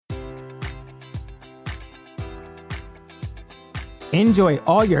Enjoy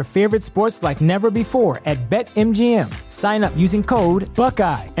all your favorite sports like never before at BetMGM. Sign up using code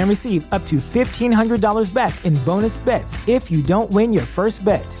Buckeye and receive up to $1,500 back in bonus bets if you don't win your first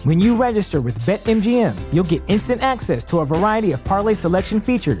bet. When you register with BetMGM, you'll get instant access to a variety of parlay selection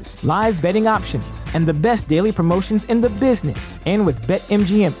features, live betting options, and the best daily promotions in the business. And with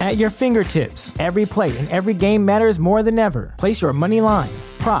BetMGM at your fingertips, every play and every game matters more than ever. Place your money line,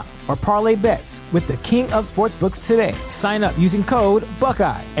 prop, or parlay bets with the king of sportsbooks today. Sign up using code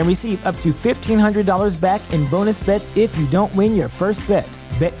Buckeye and receive up to $1,500 back in bonus bets if you don't win your first bet.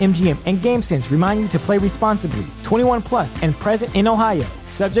 BetMGM and GameSense remind you to play responsibly. 21 plus and present in Ohio,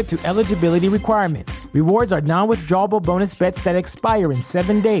 subject to eligibility requirements. Rewards are non-withdrawable bonus bets that expire in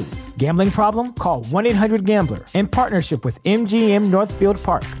 7 days. Gambling problem? Call 1-800-GAMBLER. In partnership with MGM Northfield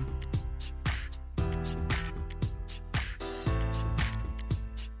Park.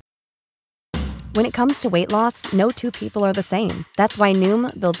 When it comes to weight loss, no two people are the same. That's why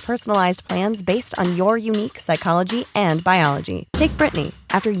Noom builds personalized plans based on your unique psychology and biology. Take Brittany.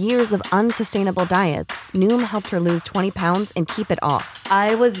 After years of unsustainable diets, Noom helped her lose 20 pounds and keep it off.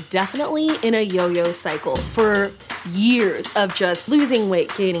 I was definitely in a yo-yo cycle for years of just losing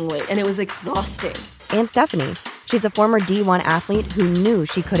weight, gaining weight, and it was exhausting. And Stephanie. She's a former D1 athlete who knew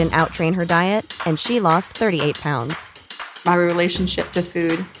she couldn't outtrain her diet, and she lost 38 pounds. My relationship to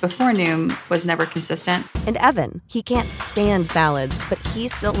food before Noom was never consistent. And Evan, he can't stand salads, but he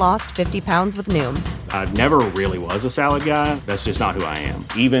still lost 50 pounds with Noom. I never really was a salad guy. That's just not who I am.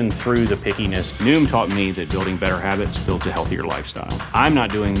 Even through the pickiness, Noom taught me that building better habits builds a healthier lifestyle. I'm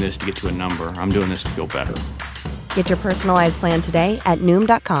not doing this to get to a number. I'm doing this to feel better. Get your personalized plan today at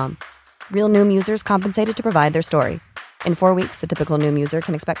Noom.com. Real Noom users compensated to provide their story. In 4 weeks, the typical Noom user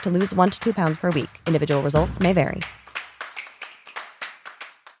can expect to lose 1 to 2 pounds per week. Individual results may vary.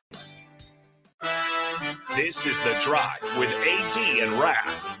 This is The Drive with AD and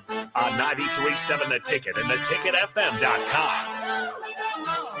Raff on 93.7 The Ticket and theticketfm.com.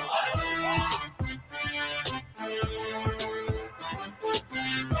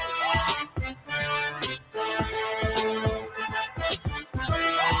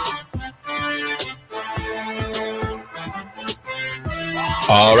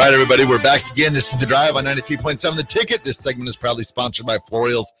 All right, everybody, we're back again. This is The Drive on 93.7 The Ticket. This segment is proudly sponsored by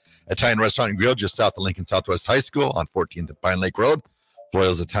Florial's Italian Restaurant and Grill, just south of Lincoln Southwest High School on 14th and Pine Lake Road.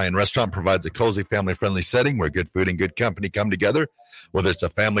 Florial's Italian Restaurant provides a cozy, family-friendly setting where good food and good company come together. Whether it's a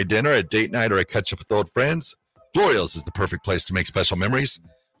family dinner, a date night, or a catch-up with old friends, Florial's is the perfect place to make special memories.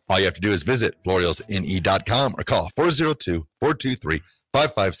 All you have to do is visit FlorialsNE.com or call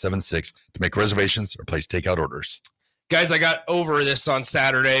 402-423-5576 to make reservations or place takeout orders. Guys, I got over this on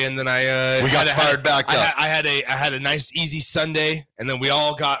Saturday, and then I got fired back up. I had a nice easy Sunday, and then we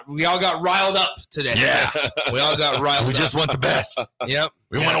all got riled up today. Yeah, we all got riled. We just want the best. Yep,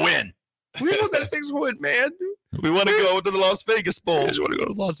 we want to win. We want those things win, man. We want to go to the Las Vegas Bowl. We just want to go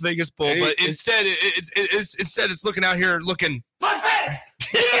to the Las Vegas Bowl, but instead it's looking out here looking. Buffett,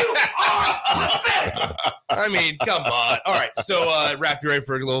 you are Buffett. I mean, come on. All right, so Raff, you ready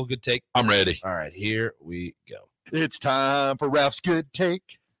for a little good take? I'm ready. All right, here we go. It's time for Raff's Good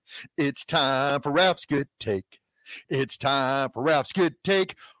Take. It's time for Raff's Good Take. It's time for Raff's Good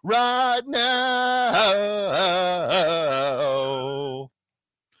Take right now.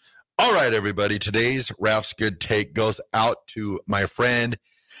 All right, everybody. Today's Raff's Good Take goes out to my friend.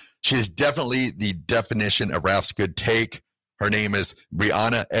 She is definitely the definition of Raff's Good Take. Her name is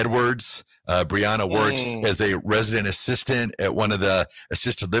Brianna Edwards. Brianna works as a resident assistant at one of the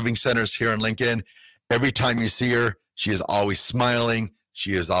assisted living centers here in Lincoln. Every time you see her, she is always smiling.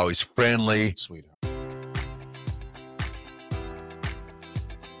 She is always friendly. Sweetheart.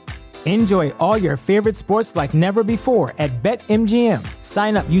 Enjoy all your favorite sports like never before at BetMGM.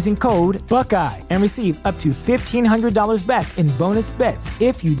 Sign up using code Buckeye and receive up to $1,500 back in bonus bets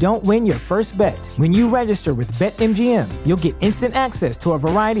if you don't win your first bet. When you register with BetMGM, you'll get instant access to a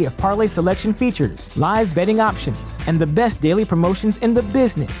variety of parlay selection features, live betting options, and the best daily promotions in the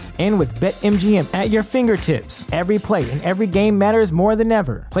business. And with BetMGM at your fingertips, every play and every game matters more than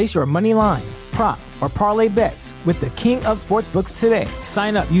ever. Place your money line, prop, or parlay bets with the king of sportsbooks today.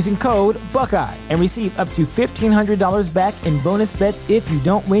 Sign up using code Buckeye and receive up to $1,500 back in bonus bets if you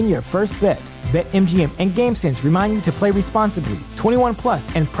don't win your first bet. BetMGM and GameSense remind you to play responsibly. 21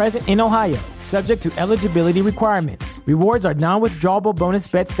 plus and present in Ohio, subject to eligibility requirements. Rewards are non-withdrawable bonus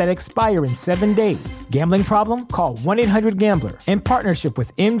bets that expire in 7 days. Gambling problem? Call 1-800-GAMBLER. In partnership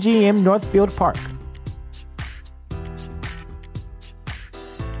with MGM Northfield Park.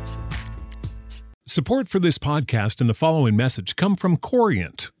 Support for this podcast and the following message come from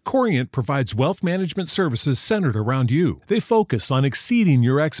Corient. Corient provides wealth management services centered around you. They focus on exceeding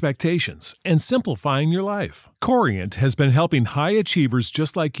your expectations and simplifying your life. Corient has been helping high achievers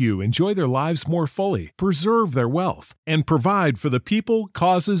just like you enjoy their lives more fully, preserve their wealth, and provide for the people,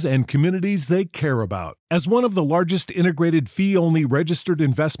 causes, and communities they care about. As one of the largest integrated fee-only registered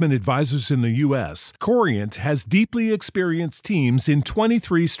investment advisors in the U.S., Corient has deeply experienced teams in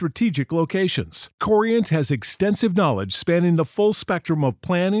 23 strategic locations. Corient has extensive knowledge spanning the full spectrum of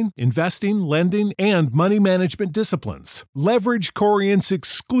planning, investing, lending, and money management disciplines. Leverage Corient's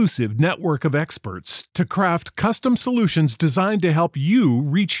exclusive network of experts to craft custom solutions designed to help you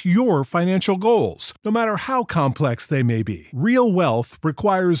reach your financial goals, no matter how complex they may be. Real wealth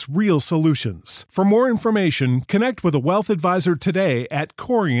requires real solutions. For more information, connect with a wealth advisor today at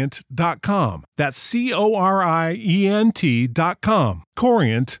Corient.com. That's Corient.com.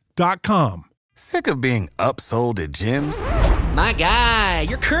 Corient.com. Sick of being upsold at gyms? My guy,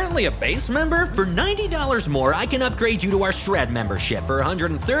 you're currently a base member. For $90 more, I can upgrade you to our Shred membership. For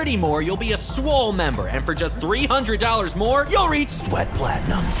 $130 more, you'll be a Swole member. And for just $300 more, you'll reach Sweat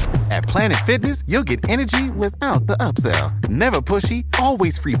Platinum. At Planet Fitness, you'll get energy without the upsell. Never pushy,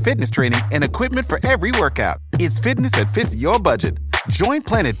 always free fitness training and equipment for every workout. It's fitness that fits your budget. Join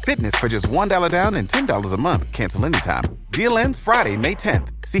Planet Fitness for just $1 down and $10 a month. Cancel anytime. Deal ends Friday, May 10th.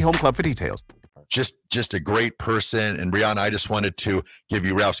 See Home Club for details. Just a great person. And Brianna, I just wanted to give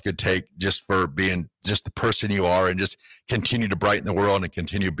you Ralph's good take just for being just the person you are and just continue to brighten the world and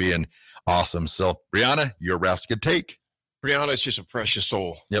continue being awesome. So Brianna, your Ralph's good take. Brianna is just a precious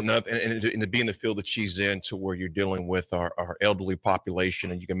soul. Yep. And to be in the field that she's in, to where you're dealing with our elderly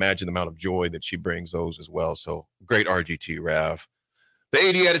population, and you can imagine the amount of joy that she brings those as well. So great RGT, Raff. The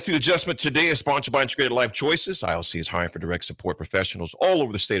AD Attitude Adjustment today is sponsored by Integrated Life Choices. ILC is hiring for direct support professionals all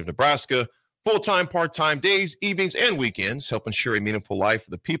over the state of Nebraska. Full-time, part-time, days, evenings, and weekends. Help ensure a meaningful life for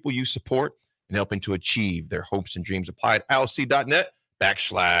the people you support and helping to achieve their hopes and dreams. Apply at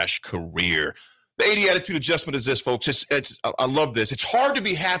ilc.net/career. The AD Attitude Adjustment is this, folks. I love this. It's hard to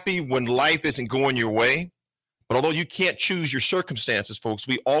be happy when life isn't going your way. But although you can't choose your circumstances, folks,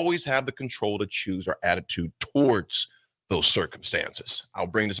 we always have the control to choose our attitude towards those circumstances. I'll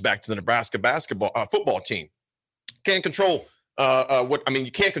bring this back to the Nebraska football team. Can't control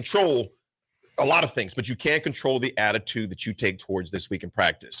you can't control a lot of things, but you can control the attitude that you take towards this week in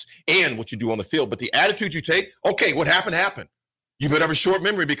practice and what you do on the field. But the attitude you take, okay, what happened. You better have a short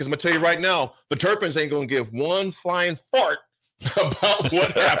memory, because I'm going to tell you right now, the Turpins ain't going to give one flying fart about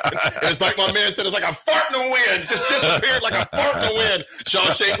what happened. And it's like my man said, it's like a fart in the wind. Just disappeared like a fart in the wind.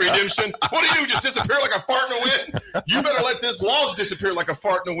 Shawshank Redemption. What do? Just disappear like a fart in the wind? You better let this loss disappear like a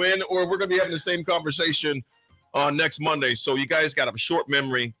fart in the wind, or we're going to be having the same conversation next Monday. So you guys got to have a short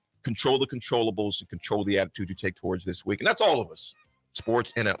memory. Control the controllables and control the attitude you take towards this week. And that's all of us,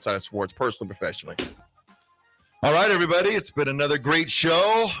 sports and outside of sports, personally, professionally. All right, everybody. It's been another great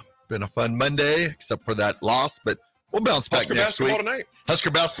show. Been a fun Monday, except for that loss, but we'll bounce back next week. Tonight. Husker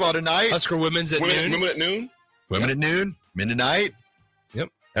basketball tonight. Husker women's at noon. Women at noon. Women at noon. Men tonight. Yep.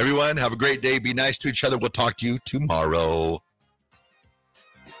 Everyone, have a great day. Be nice to each other. We'll talk to you tomorrow.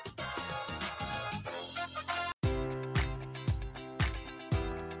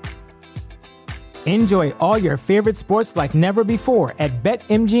 Enjoy all your favorite sports like never before at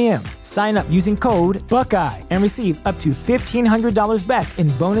BetMGM. Sign up using code Buckeye and receive up to $1,500 back in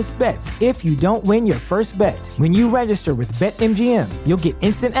bonus bets if you don't win your first bet. When you register with BetMGM, you'll get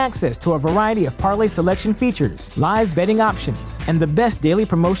instant access to a variety of parlay selection features, live betting options, and the best daily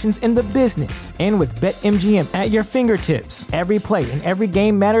promotions in the business. And with BetMGM at your fingertips, every play and every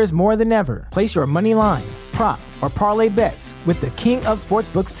game matters more than ever. Place your money line, prop, or parlay bets with the king of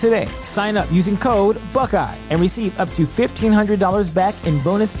sportsbooks today. Sign up using code Buckeye and receive up to $1,500 back in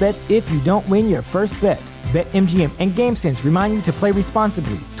bonus bets if you don't win your first bet. BetMGM and GameSense remind you to play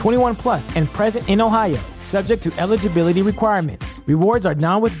responsibly. 21 plus and present in Ohio, subject to eligibility requirements. Rewards are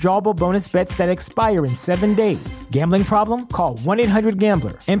non-withdrawable bonus bets that expire in 7 days. Gambling problem? Call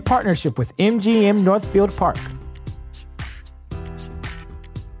 1-800-GAMBLER in partnership with MGM Northfield Park.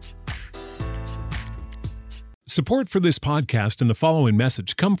 Support for this podcast and the following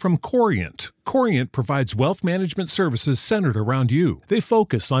message come from Corient. Corient provides wealth management services centered around you. They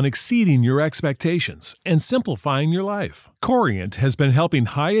focus on exceeding your expectations and simplifying your life. Corient has been helping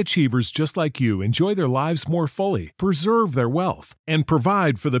high achievers just like you enjoy their lives more fully, preserve their wealth, and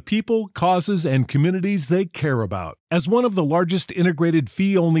provide for the people, causes, and communities they care about. As one of the largest integrated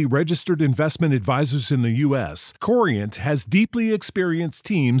fee-only registered investment advisors in the U.S., Corient has deeply experienced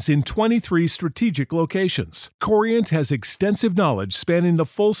teams in 23 strategic locations. Corient has extensive knowledge spanning the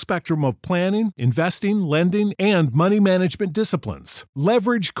full spectrum of planning, planning, investing, lending, and money management disciplines.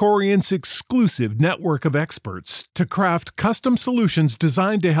 Leverage Corient's exclusive network of experts to craft custom solutions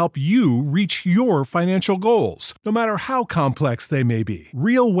designed to help you reach your financial goals, no matter how complex they may be.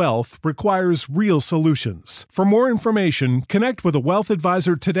 Real wealth requires real solutions. For more information, connect with a wealth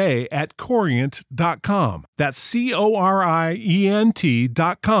advisor today at Corient.com. That's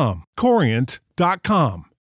Corient.com. Corient.com.